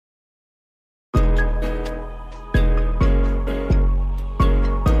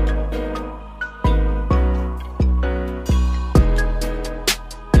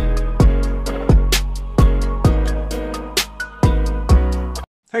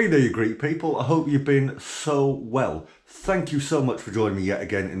Hey there, you great people. I hope you've been so well. Thank you so much for joining me yet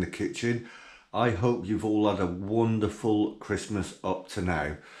again in the kitchen. I hope you've all had a wonderful Christmas up to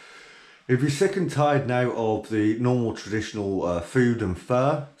now. If you're sick and tired now of the normal traditional food and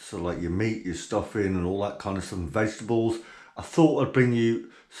fare, so like your meat, your stuffing and all that kind of stuff, vegetables, I thought I'd bring you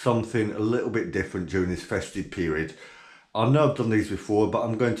something a little bit different during this festive period. I know I've done these before, but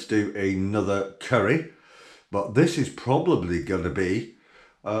I'm going to do another curry. But this is probably going to be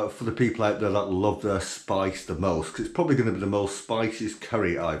for the people out there that love their spice the most, because it's probably going to be the most spiciest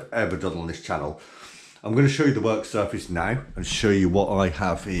curry I've ever done on this channel. I'm going to show you the work surface now and show you what I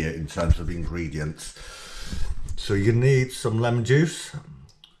have here in terms of ingredients. So you need some lemon juice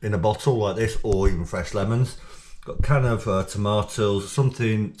in a bottle like this, or even fresh lemons. Got a can of tomatoes,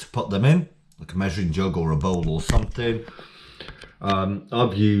 something to put them in, like a measuring jug or a bowl or something.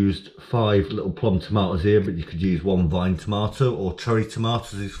 I've used 5 little plum tomatoes here, but you could use 1 vine tomato or cherry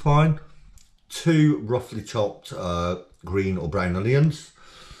tomatoes is fine. 2 roughly chopped green or brown onions.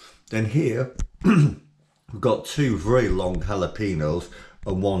 Then here we've got 2 very long jalapenos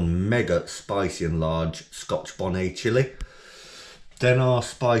and 1 mega spicy and large Scotch Bonnet chilli. Then our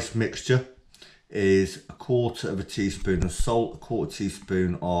spice mixture is 1/4 teaspoon of salt, 1/4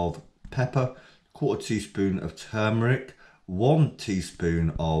 teaspoon of pepper, 1/4 teaspoon of turmeric, 1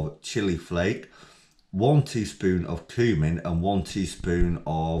 teaspoon of chili flake, 1 teaspoon of cumin and 1 teaspoon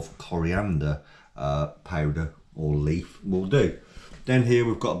of coriander powder or leaf will do. Then here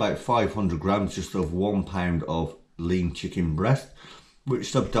we've got about 500 grams, just of 1 pound of lean chicken breast,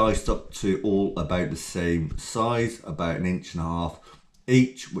 which I've diced up to all about the same size, about 1.5 inches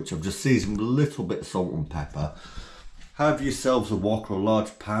each, which I've just seasoned with a little bit of salt and pepper. Have yourselves a wok or a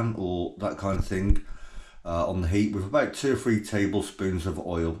large pan or that kind of thing on the heat with about 2 or 3 tablespoons of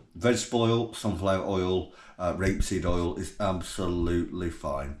oil. Vegetable oil, sunflower oil, rapeseed oil is absolutely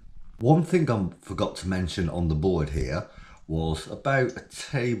fine. One thing I forgot to mention on the board here was about a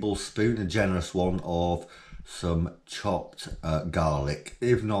tablespoon, a generous one, of some chopped garlic.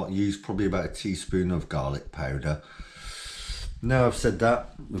 If not, use probably about a teaspoon of garlic powder. Now I've said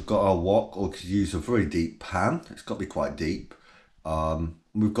that, we've got our wok, or we could use a very deep pan. It's got to be quite deep.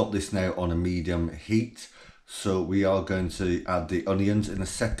 We've got this now on a medium heat, so we are going to add the onions in a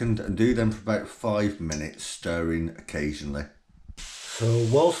second and do them for about 5 minutes, stirring occasionally. So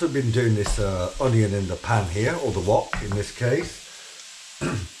whilst I've been doing this onion in the pan here, or the wok in this case,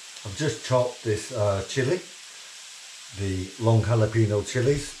 I've just chopped this chili, the long jalapeno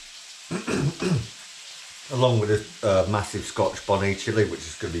chilies, along with this massive Scotch Bonnet chili, which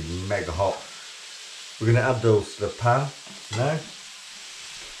is going to be mega hot. We're going to add those to the pan now.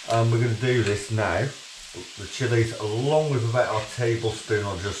 And we're going to do this now, the chilies, along with about a tablespoon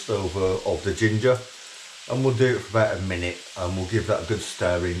or just over of the ginger. And we'll do it for about a minute and we'll give that a good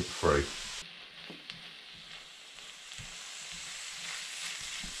stirring through.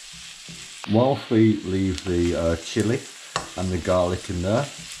 Whilst we leave the chili and the garlic in there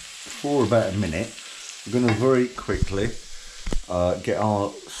for about a minute, we're going to very quickly get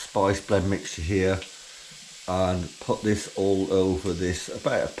our spice blend mixture here and put this all over this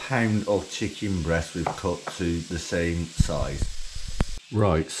about a pound of chicken breast we've cut to the same size.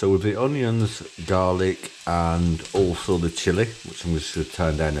 Right, so with the onions, garlic and also the chili, which I'm just going to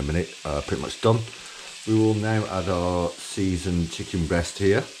turn down in a minute, pretty much done. We will now add our seasoned chicken breast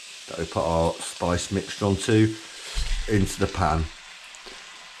here that we put our spice mixture onto into the pan.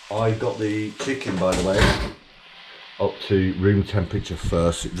 I got the chicken, by the way, up to room temperature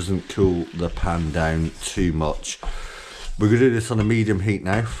first, so it doesn't cool the pan down too much. We're going to do this on a medium heat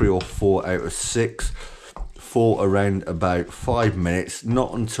now, 3 or 4 out of 6, for around about 5 minutes,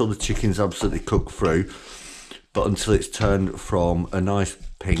 not until the chicken's absolutely cooked through, but until it's turned from a nice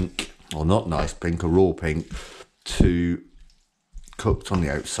pink, or not nice pink, a raw pink, to cooked on the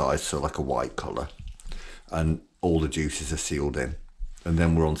outside, so like a white colour, and all the juices are sealed in. And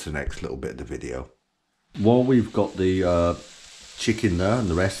then we're on to the next little bit of the video. While we've got the chicken there and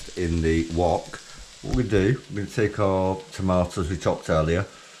the rest in the wok, what we do, we're going to take our tomatoes we chopped earlier,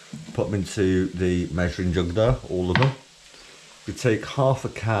 put them into the measuring jug there, all of them. We take half a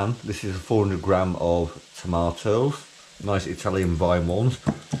can, this is a 400 gram of tomatoes, nice Italian vine ones.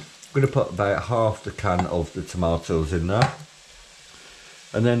 I'm going to put about half the can of the tomatoes in there.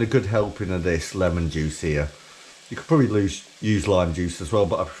 And then a good helping of this lemon juice here. You could probably use lime juice as well,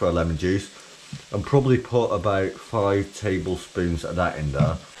 but I prefer lemon juice. And probably put about 5 tablespoons of that in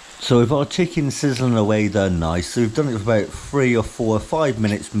there. So with our chicken sizzling away there nice, so we've done it for about 3 or 4 or 5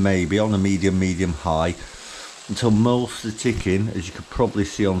 minutes maybe on a medium high, until most of the chicken, as you could probably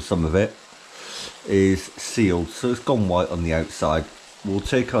see on some of it, is sealed. So it's gone white on the outside. we'll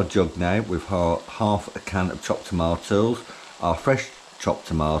take our jug now with our half a can of chopped tomatoes, our fresh chopped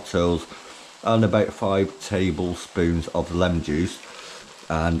tomatoes, and about 5 tablespoons of lemon juice,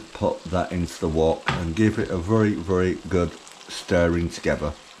 and put that into the wok and give it a very, very good stirring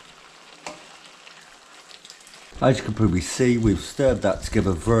together. As you can probably see, we've stirred that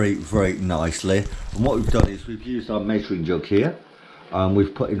together very, very nicely. And what we've done is we've used our measuring jug here, and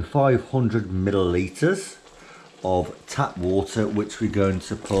we've put in 500 millilitres of tap water, which we're going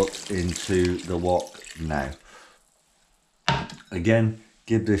to put into the wok now. Again,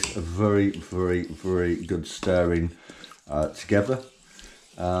 give this a very, very, very good stirring together,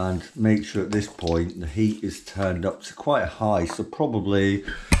 and make sure at this point the heat is turned up to quite high, so probably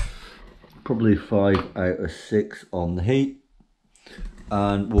 5 out of 6 on the heat,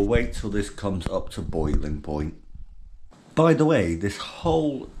 and we'll wait till this comes up to boiling point. By the way, this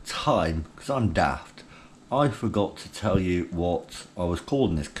whole time, because I'm daft, I forgot to tell you what I was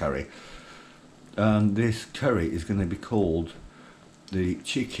calling this curry. And this curry is going to be called the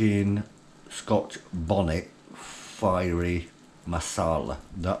chicken Scotch Bonnet Fiery Massala.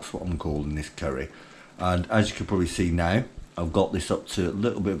 That's what I'm calling this curry. And as you can probably see now, I've got this up to a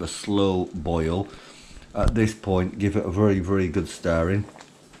little bit of a slow boil. At this point, give it a very, very good stirring.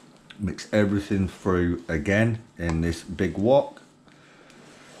 Mix everything through again in this big wok.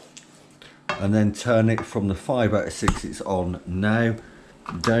 And then turn it from the 5 out of 6 it's on now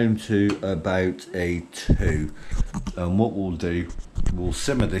down to about a 2. And what we'll do, we'll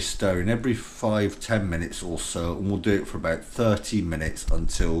simmer this stirring every 5-10 minutes or so, and we'll do it for about 30 minutes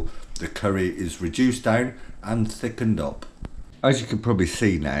until the curry is reduced down and thickened up. As you can probably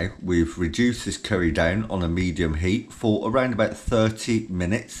see now, we've reduced this curry down on a medium heat for around about 30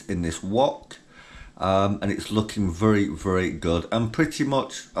 minutes in this wok. And it's looking very, very good and pretty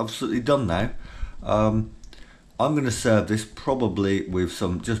much absolutely done now. I'm going to serve this probably with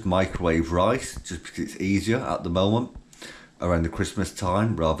some just microwave rice, just because it's easier at the moment around the Christmas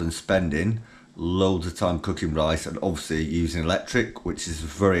time, rather than spending loads of time cooking rice and obviously using electric, which is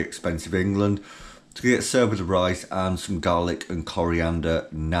very expensive in England. To get served with the rice and some garlic and coriander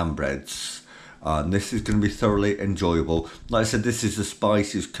naan breads. And this is going to be thoroughly enjoyable. Like I said, this is the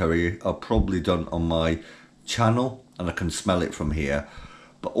spiciest curry I've probably done on my channel, and I can smell it from here.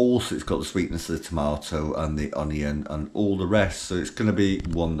 But also it's got the sweetness of the tomato and the onion and all the rest, so it's going to be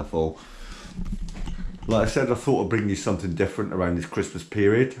wonderful. Like I said, I thought I'd bring you something different around this Christmas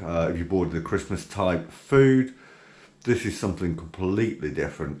period. If you're bored of the Christmas type food, this is something completely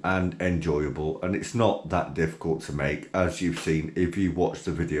different and enjoyable, and it's not that difficult to make, as you've seen if you watched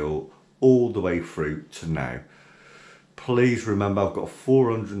the video all the way through to now. Please remember, I've got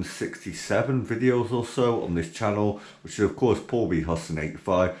 467 videos or so on this channel, which is of course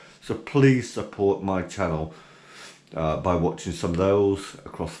Paulbhustlin85, so please support my channel by watching some of those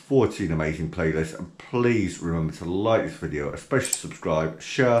across 14 amazing playlists. And please remember to like this video, especially subscribe,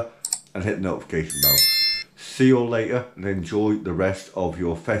 share and hit the notification bell. See you all later and enjoy the rest of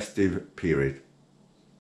your festive period.